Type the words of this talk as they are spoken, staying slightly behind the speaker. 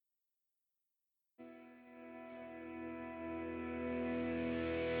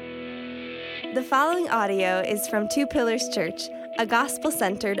The following audio is from Two Pillars Church, a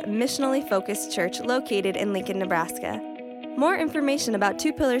gospel-centered, missionally focused church located in Lincoln, Nebraska. More information about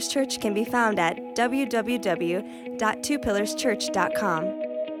Two Pillars Church can be found at www.twopillarschurch.com.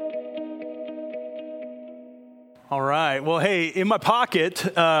 All right. Well, hey, in my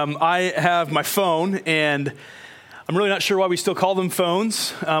pocket, I have my phone, and I'm really not sure why we still call them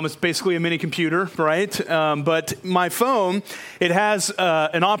phones. It's basically a mini computer, right? But my phone, it has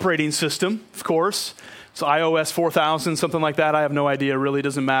an operating system, of course. It's iOS 4000, something like that. I have no idea. It really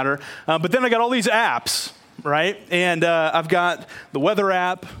doesn't matter. But then I got all these apps, right? And I've got the weather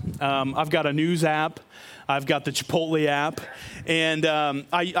app. I've got a news app. I've got the Chipotle app. And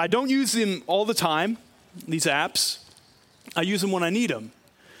I don't use them all the time, these apps. I use them when I need them.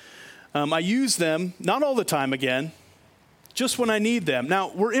 I use them, not all the time again, just when I need them.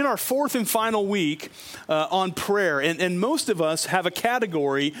 Now, we're in our fourth and final week on prayer, and most of us have a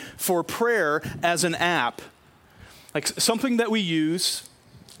category for prayer as an app, like something that we use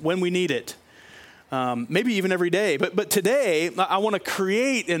when we need it, maybe even every day. But today, I want to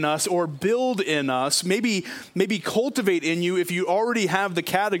create in us or build in us, maybe cultivate in you if you already have the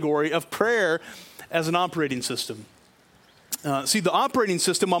category of prayer as an operating system. See, the operating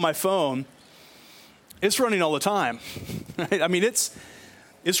system on my phone, it's running all the time. Right? I mean, it's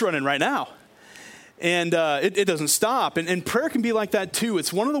running right now. And it doesn't stop. And prayer can be like that too.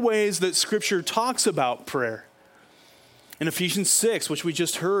 It's one of the ways that Scripture talks about prayer. In Ephesians 6, which we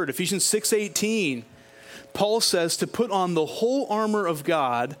just heard, Ephesians 6:18, Paul says to put on the whole armor of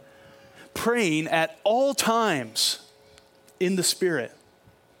God, praying at all times in the Spirit.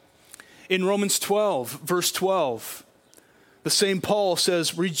 In Romans 12, verse 12, the same Paul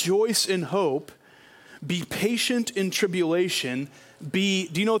says, rejoice in hope, be patient in tribulation, do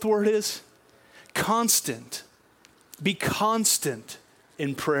you know what the word is? Constant. Be constant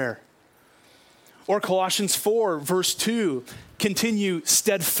in prayer. Or Colossians 4, verse 2, continue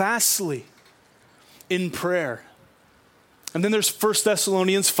steadfastly in prayer. And then there's 1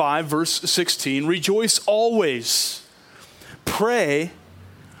 Thessalonians 5, verse 16, rejoice always, pray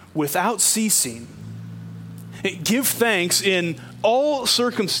without ceasing. Give thanks in all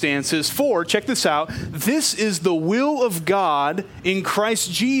circumstances, for, check this out, this is the will of God in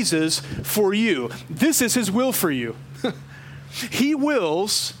Christ Jesus for you. This is his will for you. He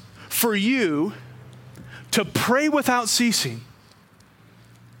wills for you to pray without ceasing.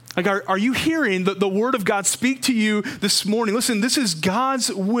 Like, are you hearing the word of God speak to you this morning? Listen, this is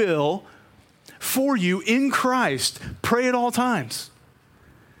God's will for you in Christ. Pray at all times.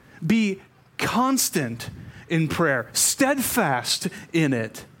 Be constant in prayer, steadfast in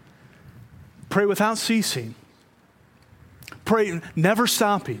it. Pray without ceasing. Pray never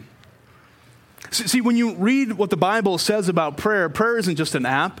stopping. See, when you read what the Bible says about prayer, prayer isn't just an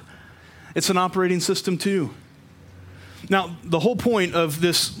app, it's an operating system too. Now, the whole point of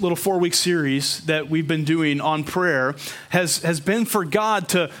this little 4-week series that we've been doing on prayer has been for God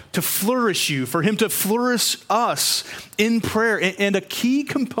to flourish you, for him to flourish us in prayer. And a key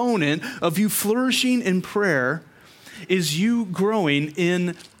component of you flourishing in prayer is you growing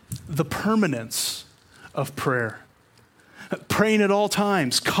in the permanence of prayer. Praying at all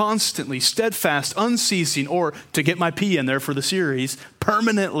times, constantly, steadfast, unceasing, or to get my P in there for the series,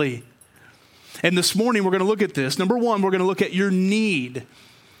 permanently. And this morning, we're going to look at this. Number one, we're going to look at your need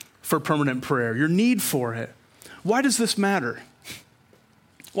for permanent prayer, your need for it. Why does this matter?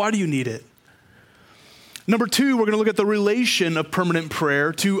 Why do you need it? Number two, we're going to look at the relation of permanent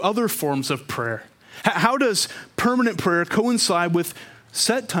prayer to other forms of prayer. How does permanent prayer coincide with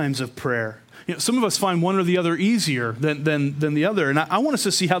set times of prayer? You know, some of us find one or the other easier than the other, and I want us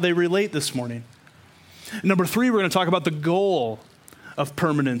to see how they relate this morning. Number three, we're going to talk about the goal of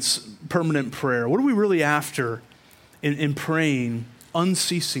permanent prayer. What are we really after in praying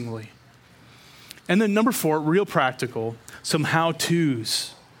unceasingly? And then number four, real practical, some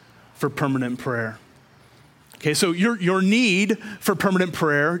how-tos for permanent prayer. Okay, so your need for permanent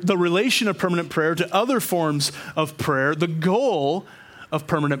prayer, the relation of permanent prayer to other forms of prayer, the goal of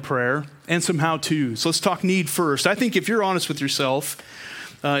permanent prayer, and some how-tos. Let's talk need first. I think if you're honest with yourself,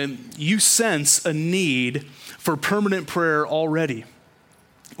 you sense a need for permanent prayer already,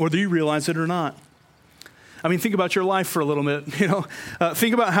 whether you realize it or not. I mean, think about your life for a little bit.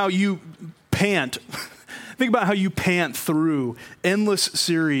 Think about how you pant. Think about how you pant through endless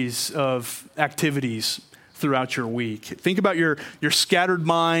series of activities throughout your week. Think about your scattered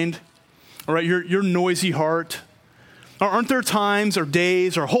mind, all right, your noisy heart. Aren't there times or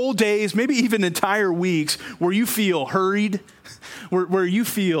days or whole days, maybe even entire weeks, where you feel hurried, where you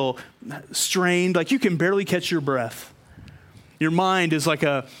feel strained, like you can barely catch your breath? Your mind is like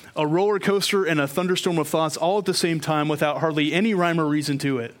a roller coaster and a thunderstorm of thoughts all at the same time without hardly any rhyme or reason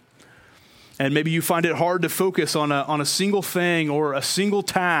to it. And maybe you find it hard to focus on a single thing or a single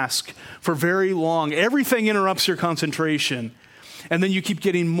task for very long. Everything interrupts your concentration. And then you keep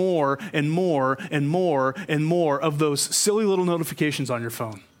getting more and more and more and more of those silly little notifications on your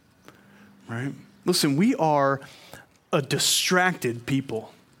phone, right? Listen, we are a distracted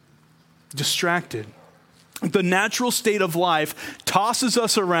people. Distracted. The natural state of life tosses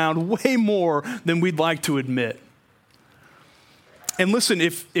us around way more than we'd like to admit. And listen,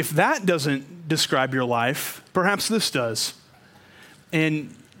 if that doesn't describe your life, perhaps this does.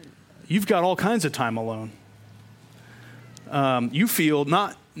 And you've got all kinds of time alone. You feel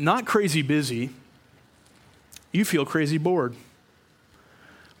not crazy busy. You feel crazy bored.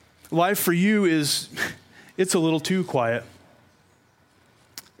 Life for you it's a little too quiet.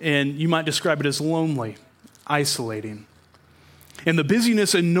 And you might describe it as lonely, isolating. And the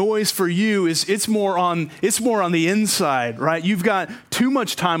busyness and noise for you it's more on the inside, right? You've got too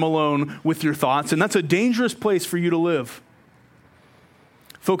much time alone with your thoughts, and that's a dangerous place for you to live.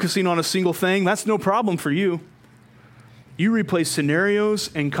 Focusing on a single thing, that's no problem for you. You replay scenarios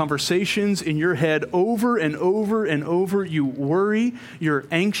and conversations in your head over and over and over. You worry, you're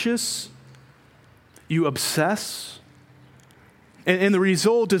anxious, you obsess. And the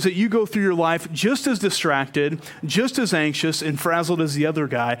result is that you go through your life just as distracted, just as anxious and frazzled as the other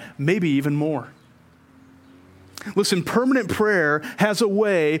guy, maybe even more. Listen, permanent prayer has a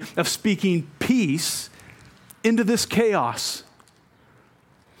way of speaking peace into this chaos.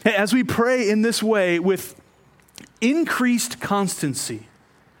 As we pray in this way with increased constancy,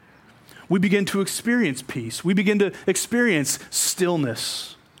 we begin to experience peace. We begin to experience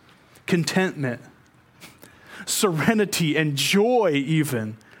stillness, contentment, serenity, and joy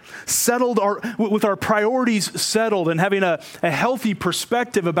even. With our priorities settled and having a healthy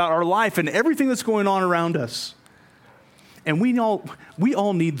perspective about our life and everything that's going on around us. And we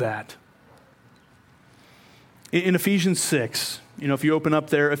all need that. In Ephesians 6, if you open up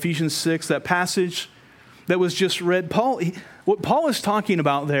there, Ephesians 6, that passage that was just read, what Paul is talking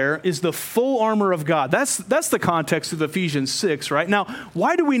about there is the full armor of God. That's the context of Ephesians 6, right? Now,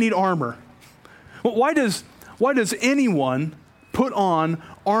 why do we need armor? Well, why does anyone put on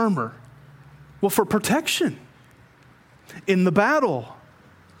armor? Well, for protection in the battle.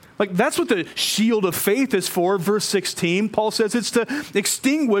 Like, that's what the shield of faith is for. Verse 16, Paul says it's to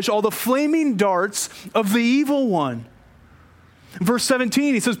extinguish all the flaming darts of the evil one. Verse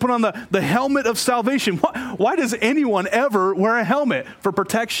 17, he says, put on the helmet of salvation. Why does anyone ever wear a helmet? For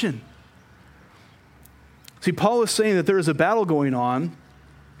protection. See, Paul is saying that there is a battle going on,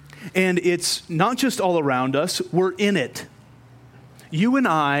 and it's not just all around us, we're in it. You and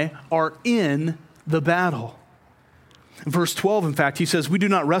I are in the battle. Verse 12, in fact, he says, we do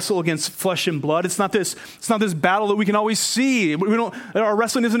not wrestle against flesh and blood. It's not this battle that we can always see. Our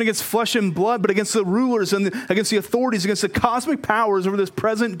wrestling isn't against flesh and blood, but against the rulers and against the authorities, against the cosmic powers over this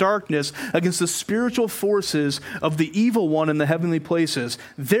present darkness, against the spiritual forces of the evil one in the heavenly places.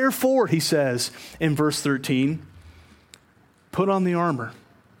 Therefore, he says in verse 13, put on the armor.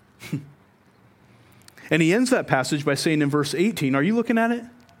 And he ends that passage by saying in verse 18, are you looking at it?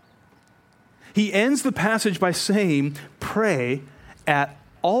 He ends the passage by saying, pray at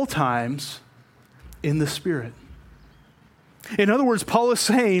all times in the Spirit. In other words, Paul is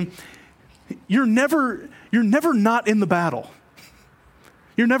saying, you're never not in the battle.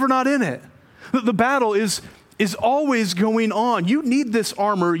 You're never not in it. The battle is always going on. You need this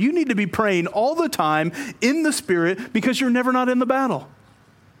armor. You need to be praying all the time in the Spirit because you're never not in the battle.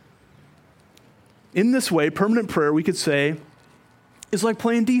 In this way, permanent prayer, we could say, is like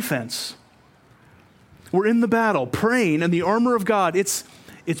playing defense. We're in the battle, praying, and the armor of God, it's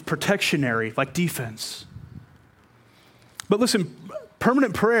protectionary, like defense. But listen,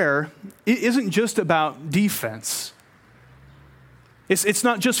 permanent prayer isn't just about defense. It's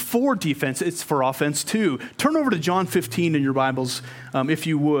not just for defense, it's for offense too. Turn over to John 15 in your Bibles, if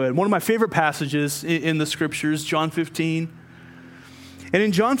you would. One of my favorite passages in the scriptures, John 15. And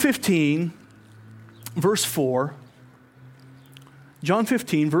in John 15, verse 4, John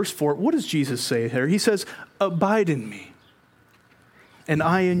 15, verse 4, what does Jesus say here? He says, abide in me, and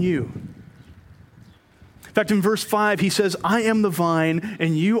I in you. In fact, in verse 5, he says, I am the vine,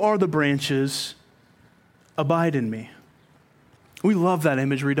 and you are the branches. Abide in me. We love that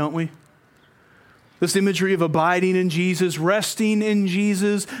imagery, don't we? This imagery of abiding in Jesus, resting in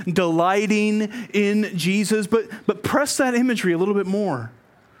Jesus, delighting in Jesus. But press that imagery a little bit more.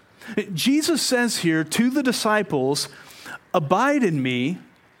 Jesus says here to the disciples, abide in me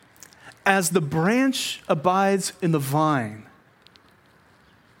as the branch abides in the vine.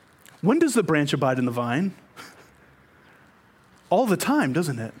 When does the branch abide in the vine? All the time,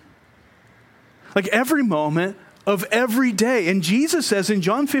 doesn't it? Like every moment of every day. And Jesus says in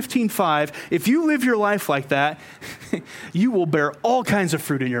John 15:5, if you live your life like that, you will bear all kinds of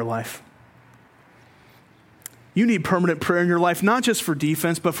fruit in your life. You need permanent prayer in your life, not just for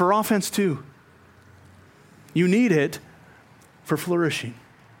defense, but for offense too. You need it for flourishing.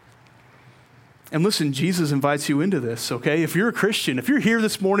 And listen, Jesus invites you into this, okay? If you're a Christian, if you're here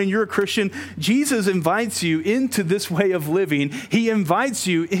this morning, you're a Christian, Jesus invites you into this way of living. He invites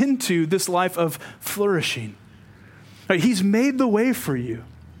you into this life of flourishing. Right? He's made the way for you.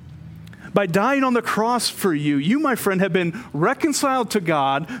 By dying on the cross for you, you, my friend, have been reconciled to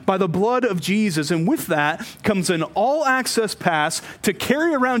God by the blood of Jesus. And with that comes an all-access pass to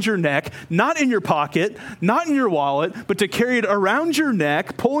carry around your neck, not in your pocket, not in your wallet, but to carry it around your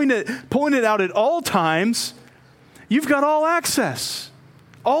neck, pulling it out at all times. You've got all access.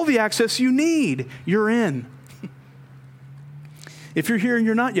 All the access you need, you're in. If you're here and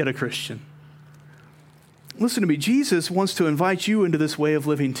you're not yet a Christian, listen to me, Jesus wants to invite you into this way of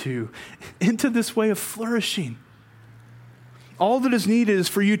living too, into this way of flourishing. All that is needed is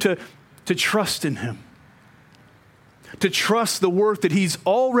for you to trust in him, to trust the work that he's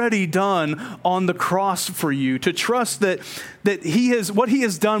already done on the cross for you, to trust that what he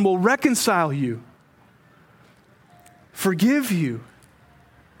has done will reconcile you, forgive you,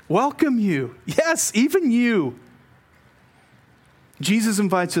 welcome you. Yes, even you. Jesus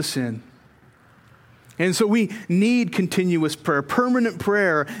invites us in. And so we need continuous prayer, permanent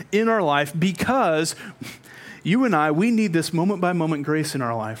prayer in our life, because you and I, we need this moment by moment grace in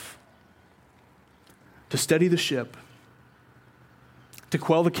our life to steady the ship, to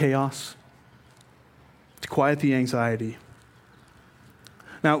quell the chaos, to quiet the anxiety.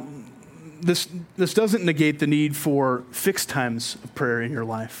 Now, this doesn't negate the need for fixed times of prayer in your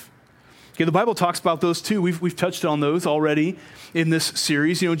life. Okay, the Bible talks about those too. We've touched on those already in this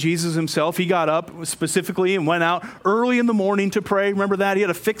series. You know, Jesus himself, he got up specifically and went out early in the morning to pray. Remember that? He had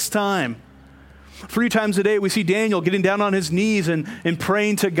a fixed time. 3 times a day, we see Daniel getting down on his knees and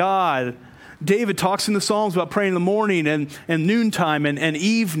praying to God. David talks in the Psalms about praying in the morning and noontime and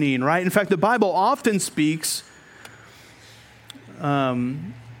evening, right? In fact, the Bible often speaks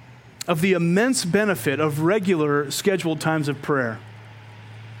of the immense benefit of regular scheduled times of prayer.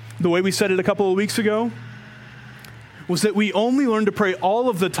 The way we said it a couple of weeks ago was that we only learn to pray all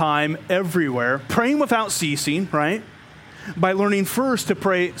of the time, everywhere, praying without ceasing, right? By learning first to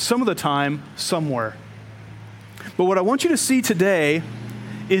pray some of the time, somewhere. But what I want you to see today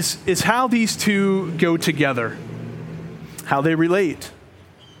is how these two go together, how they relate.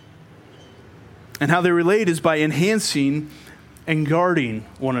 And how they relate is by enhancing and guarding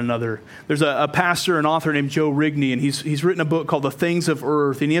one another. There's a pastor and author named Joe Rigney, and he's written a book called The Things of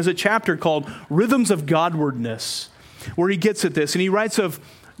Earth, and he has a chapter called Rhythms of Godwardness, where he gets at this, and he writes of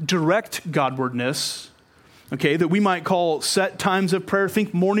direct Godwardness, okay, that we might call set times of prayer.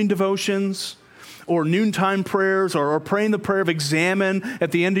 Think morning devotions, or noontime prayers, or praying the prayer of examine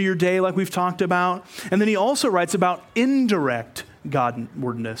at the end of your day like we've talked about. And then he also writes about indirect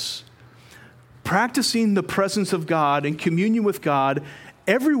Godwardness, practicing the presence of God and communion with God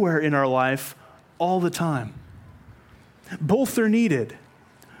everywhere in our life all the time. Both are needed.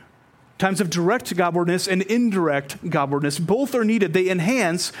 Times of direct Godwardness and indirect Godwardness, both are needed. They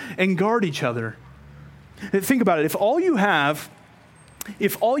enhance and guard each other. Think about it. If all you have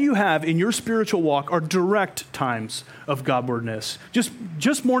in your spiritual walk are direct times of Godwardness,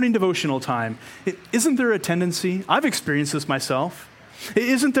 just morning devotional time, isn't there a tendency, I've experienced this myself,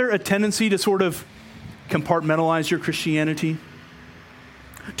 isn't there a tendency to sort of compartmentalize your Christianity?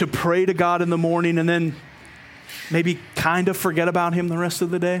 To pray to God in the morning and then maybe kind of forget about him the rest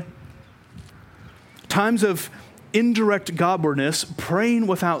of the day? Times of indirect Godwardness, praying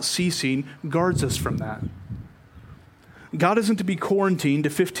without ceasing, guards us from that. God isn't to be quarantined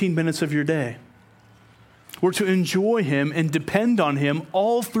to 15 minutes of your day. We're to enjoy him and depend on him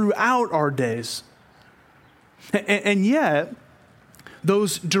all throughout our days. And yet,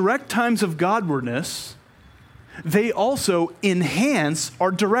 those direct times of Godwardness, they also enhance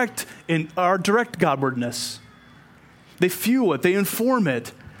our direct Godwardness. They fuel it, they inform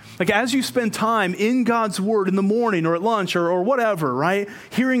it. Like as you spend time in God's word in the morning or at lunch or whatever, right?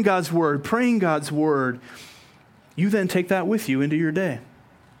 Hearing God's word, praying God's word, you then take that with you into your day.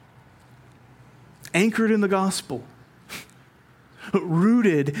 Anchored in the gospel.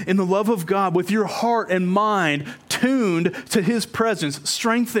 Rooted in the love of God with your heart and mind tuned to his presence,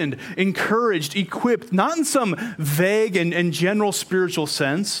 strengthened, encouraged, equipped, not in some vague and general spiritual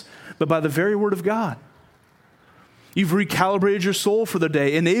sense, but by the very word of God. You've recalibrated your soul for the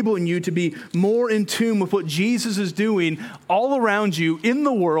day, enabling you to be more in tune with what Jesus is doing all around you in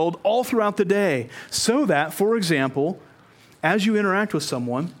the world, all throughout the day. So that, for example, as you interact with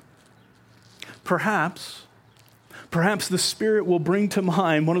someone, perhaps the Spirit will bring to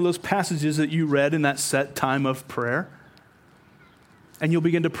mind one of those passages that you read in that set time of prayer, and you'll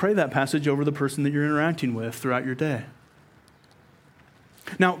begin to pray that passage over the person that you're interacting with throughout your day.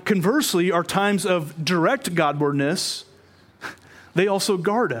 Now, conversely, our times of direct Godwardness, they also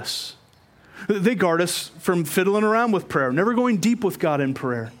guard us. They guard us from fiddling around with prayer, never going deep with God in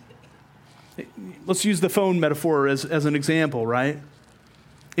prayer. Let's use the phone metaphor as an example, right?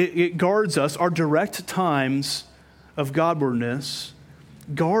 It guards us. Our direct times of Godwardness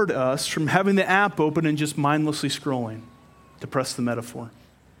guard us from having the app open and just mindlessly scrolling, to press the metaphor.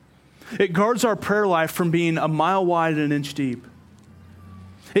 It guards our prayer life from being a mile wide and an inch deep.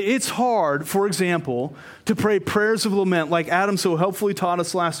 It's hard, for example, to pray prayers of lament like Adam so helpfully taught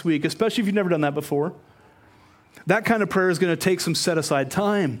us last week, especially if you've never done that before. That kind of prayer is going to take some set-aside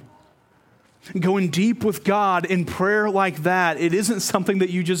time. Going deep with God in prayer like that, it isn't something that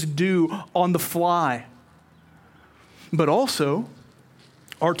you just do on the fly. But also,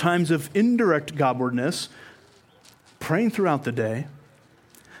 our times of indirect Godwardness, praying throughout the day,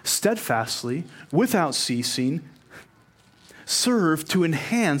 steadfastly, without ceasing, serve to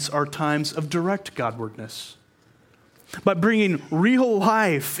enhance our times of direct Godwardness by bringing real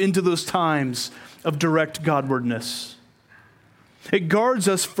life into those times of direct Godwardness. It guards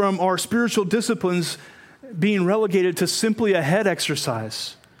us from our spiritual disciplines being relegated to simply a head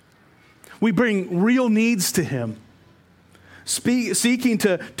exercise. We bring real needs to Him, seeking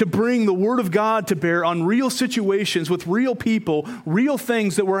to bring the Word of God to bear on real situations with real people, real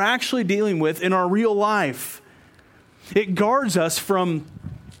things that we're actually dealing with in our real life. It guards us from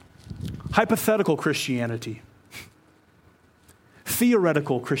hypothetical Christianity,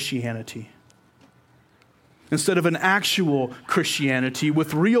 theoretical Christianity, instead of an actual Christianity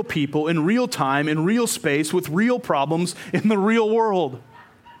with real people in real time, in real space, with real problems in the real world.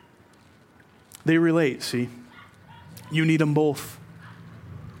 They relate, see? You need them both.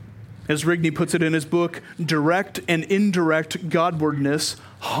 As Rigney puts it in his book, direct and indirect Godwardness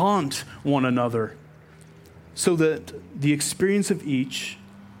haunt one another, so that the experience of each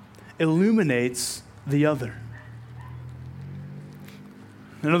illuminates the other.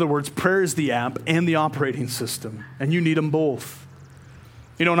 In other words, prayer is the app and the operating system, and you need them both.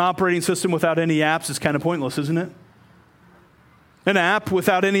 You know, an operating system without any apps is kind of pointless, isn't it? An app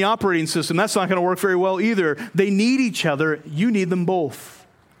without any operating system, that's not going to work very well either. They need each other. You need them both.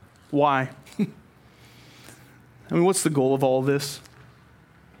 Why? I mean, what's the goal of all of this?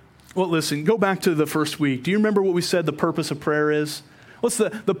 Well, listen, go back to the first week. Do you remember what we said the purpose of prayer is? What's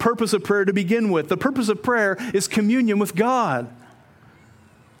the purpose of prayer to begin with? The purpose of prayer is communion with God.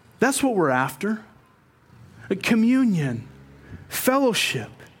 That's what we're after. Communion, fellowship,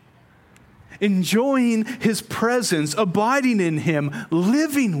 enjoying His presence, abiding in Him,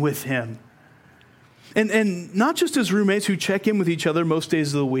 living with Him. And not just as roommates who check in with each other most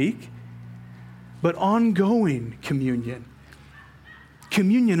days of the week, but ongoing communion.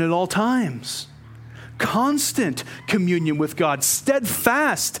 Communion at all times. Constant communion with God.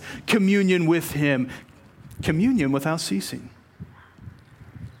 Steadfast communion with Him. Communion without ceasing.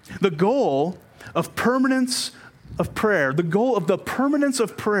 The goal of permanence of prayer, the goal of the permanence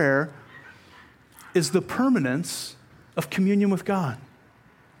of prayer is the permanence of communion with God.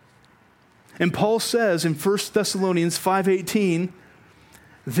 And Paul says in 1 Thessalonians 5:18,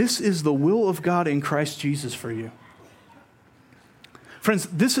 this is the will of God in Christ Jesus for you. Friends,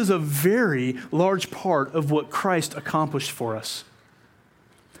 this is a very large part of what Christ accomplished for us.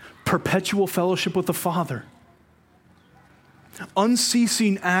 Perpetual fellowship with the Father.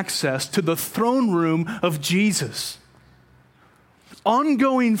 Unceasing access to the throne room of Jesus.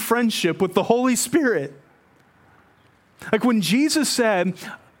 Ongoing friendship with the Holy Spirit. Like when Jesus said,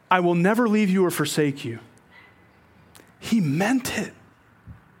 I will never leave you or forsake you, He meant it.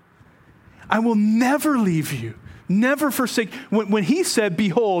 I will never leave you. Never forsake. When He said,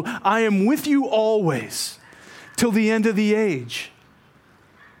 behold, I am with you always till the end of the age.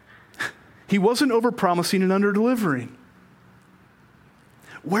 He wasn't over-promising and under-delivering.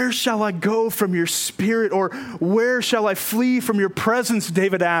 Where shall I go from your spirit? Or where shall I flee from your presence?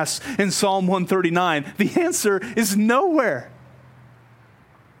 David asks in Psalm 139. The answer is nowhere.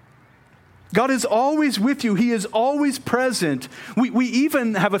 God is always with you. He is always present. We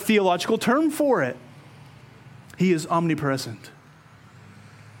even have a theological term for it. He is omnipresent.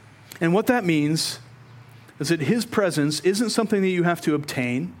 And what that means is that His presence isn't something that you have to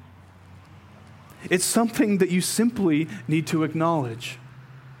obtain. It's something that you simply need to acknowledge.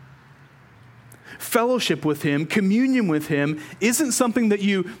 Fellowship with him, communion with him, isn't something that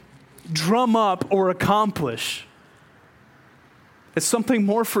you drum up or accomplish. It's something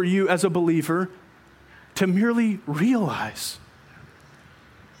more for you as a believer to merely realize.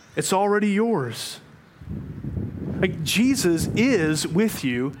 It's already yours. Like Jesus is with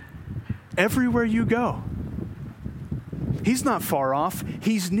you everywhere you go. He's not far off.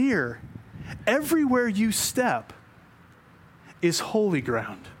 He's near. Everywhere you step is holy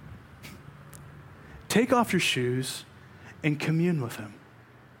ground. Take off your shoes and commune with him.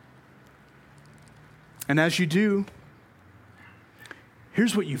 And as you do,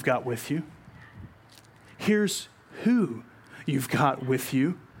 here's what you've got with you. Here's who you've got with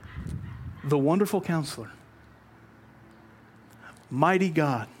you. The wonderful Counselor, mighty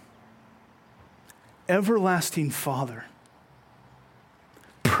God, everlasting Father,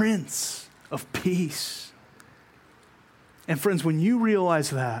 Prince of Peace. And friends, when you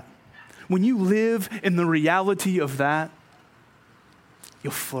realize that, when you live in the reality of that,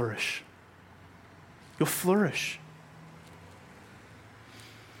 you'll flourish. You'll flourish.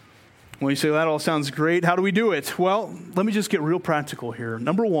 Well, you say, that all sounds great. How do we do it? Well, let me just get real practical here.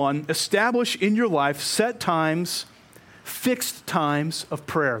 Number one, establish in your life set times, fixed times of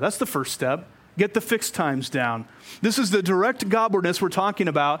prayer. That's the first step. Get the fixed times down. This is the direct godliness we're talking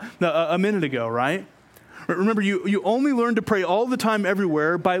about a minute ago, right? Remember, you only learn to pray all the time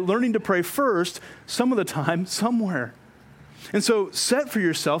everywhere by learning to pray first, some of the time, somewhere. And so set for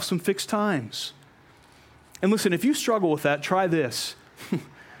yourself some fixed times. And listen, if you struggle with that, try this.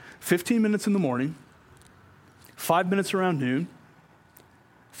 15 minutes in the morning, 5 minutes around noon,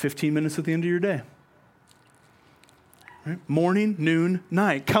 15 minutes at the end of your day. Right? Morning, noon,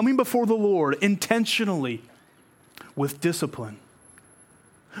 night. Coming before the Lord intentionally with discipline.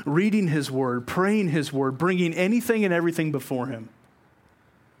 Reading his word, praying his word, bringing anything and everything before him.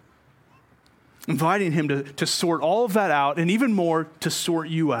 Inviting him to sort all of that out, and even more, to sort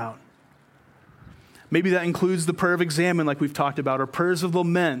you out. Maybe that includes the prayer of examine like we've talked about, or prayers of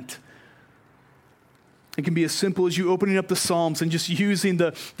lament. It can be as simple as you opening up the Psalms and just using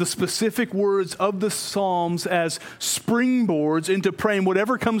the specific words of the Psalms as springboards into praying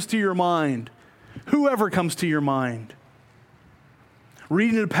whatever comes to your mind, whoever comes to your mind.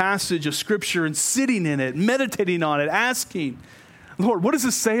 Reading a passage of Scripture and sitting in it, meditating on it, asking, Lord, what does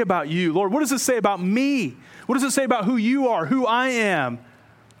this say about you? Lord, what does this say about me? What does it say about who you are, who I am?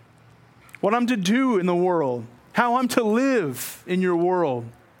 What I'm to do in the world, how I'm to live in your world.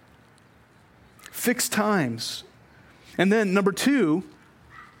 Fixed times. And then number two,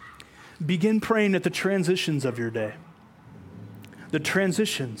 begin praying at the transitions of your day. The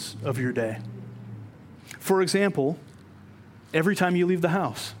transitions of your day. For example, every time you leave the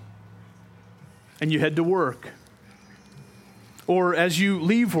house and you head to work, or as you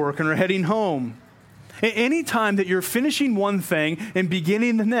leave work and are heading home, any time that you're finishing one thing and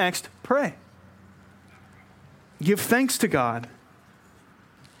beginning the next, pray. Give thanks to God.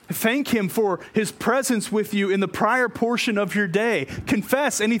 Thank him for his presence with you in the prior portion of your day.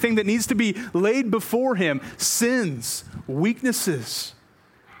 Confess anything that needs to be laid before him, sins, weaknesses.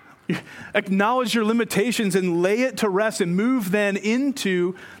 Acknowledge your limitations and lay it to rest, and move then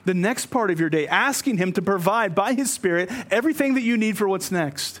into the next part of your day, asking him to provide by his Spirit everything that you need for what's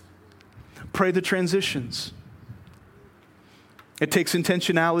next. Pray the transitions. It takes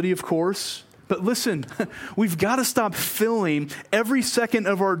intentionality, of course. But listen, we've got to stop filling every second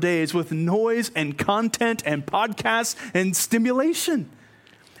of our days with noise and content and podcasts and stimulation,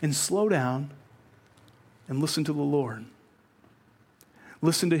 and slow down and listen to the Lord.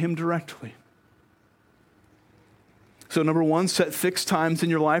 Listen to him directly. So number one, set fixed times in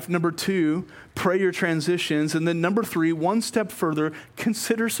your life. Number two, pray your transitions. And then number three, one step further,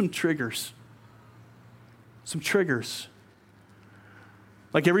 consider some triggers. Some triggers.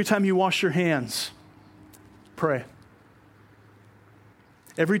 Like every time you wash your hands, pray.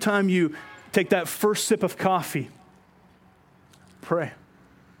 Every time you take that first sip of coffee, pray.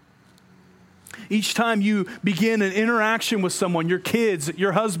 Each time you begin an interaction with someone, your kids,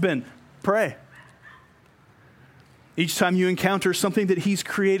 your husband, pray. Each time you encounter something that he's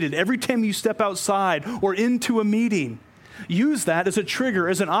created, every time you step outside or into a meeting, use that as a trigger,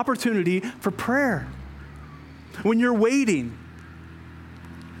 as an opportunity for prayer. When you're waiting,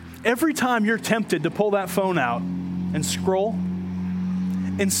 every time you're tempted to pull that phone out and scroll,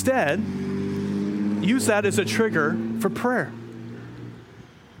 instead, use that as a trigger for prayer.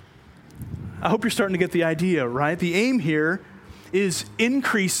 I hope you're starting to get the idea, right? The aim here is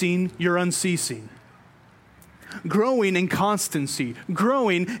increasing your unceasing. growing in constancy,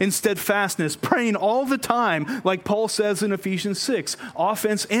 growing in steadfastness, praying all the time, like Paul says in Ephesians 6,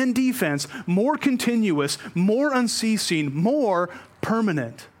 offense and defense, more continuous, more unceasing, more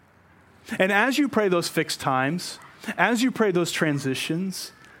permanent. And as you pray those fixed times, as you pray those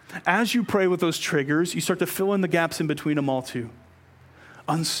transitions, as you pray with those triggers, you start to fill in the gaps in between them all too.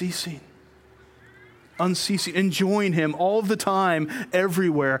 Unceasing, enjoying him all the time,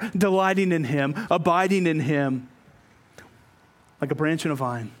 everywhere, delighting in him, abiding in him, like a branch in a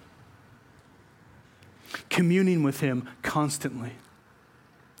vine, communing with him constantly.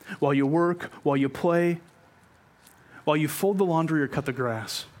 While you work, while you play, while you fold the laundry or cut the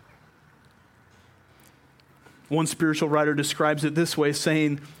grass. One spiritual writer describes it this way,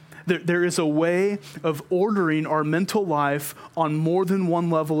 saying, there is a way of ordering our mental life on more than one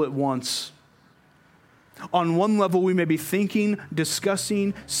level at once. On one level, we may be thinking,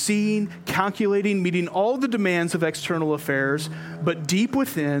 discussing, seeing, calculating, meeting all the demands of external affairs, but deep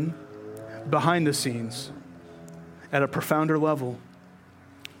within, behind the scenes, at a profounder level,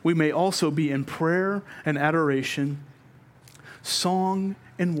 we may also be in prayer and adoration, song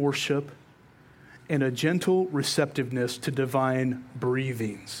and worship, and a gentle receptiveness to divine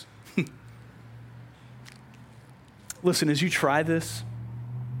breathings. Listen, as you try this,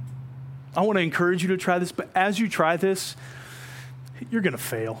 I want to encourage you to try this, but as you try this, you're going to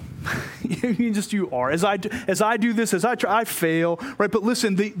fail. You are. As I do this, as I try, I fail, right? But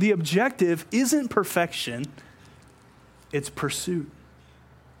listen, the objective isn't perfection, it's pursuit.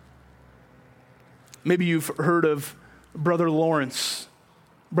 Maybe you've heard of Brother Lawrence.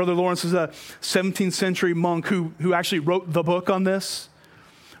 Brother Lawrence is a 17th century monk who actually wrote the book on this.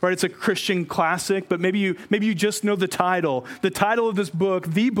 Right, it's a Christian classic, but maybe you just know the title. The title of this book,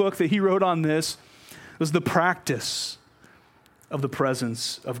 the book that he wrote on this, was The Practice of the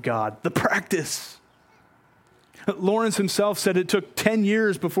Presence of God. The practice. Lawrence himself said it took 10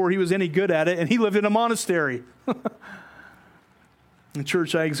 years before he was any good at it, and he lived in a monastery. In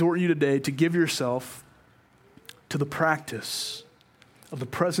church, I exhort you today to give yourself to the practice of the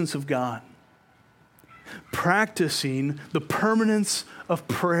presence of God. Practicing the permanence of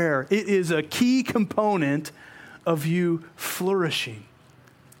prayer. It is a key component of you flourishing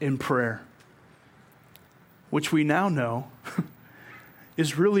in prayer, which we now know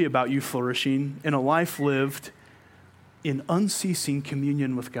is really about you flourishing in a life lived in unceasing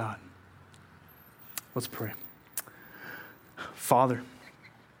communion with God. Let's pray. Father,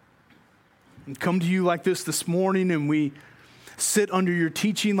 we come to you like this morning, and we sit under your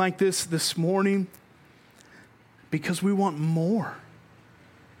teaching like this morning because we want more.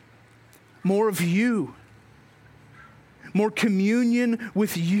 More of you. More communion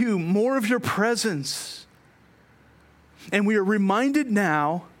with you. More of your presence. And we are reminded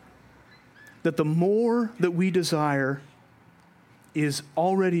now that the more that we desire is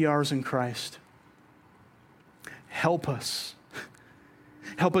already ours in Christ. Help us.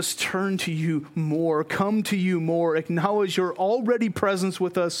 Help us turn to you more, come to you more, acknowledge your already presence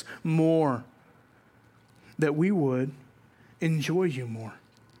with us more, that we would enjoy you more,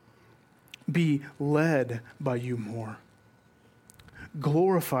 be led by you more,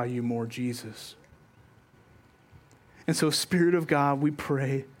 glorify you more, Jesus. And so, Spirit of God, we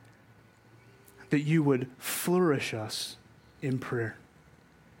pray that you would flourish us in prayer.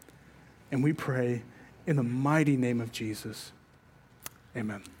 And we pray in the mighty name of Jesus.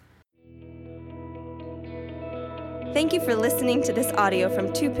 Amen. Thank you for listening to this audio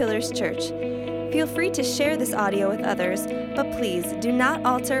from Two Pillars Church. Feel free to share this audio with others, but please do not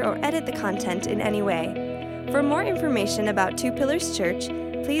alter or edit the content in any way. For more information about Two Pillars Church,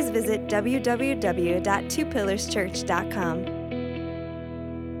 please visit www.twopillarschurch.com.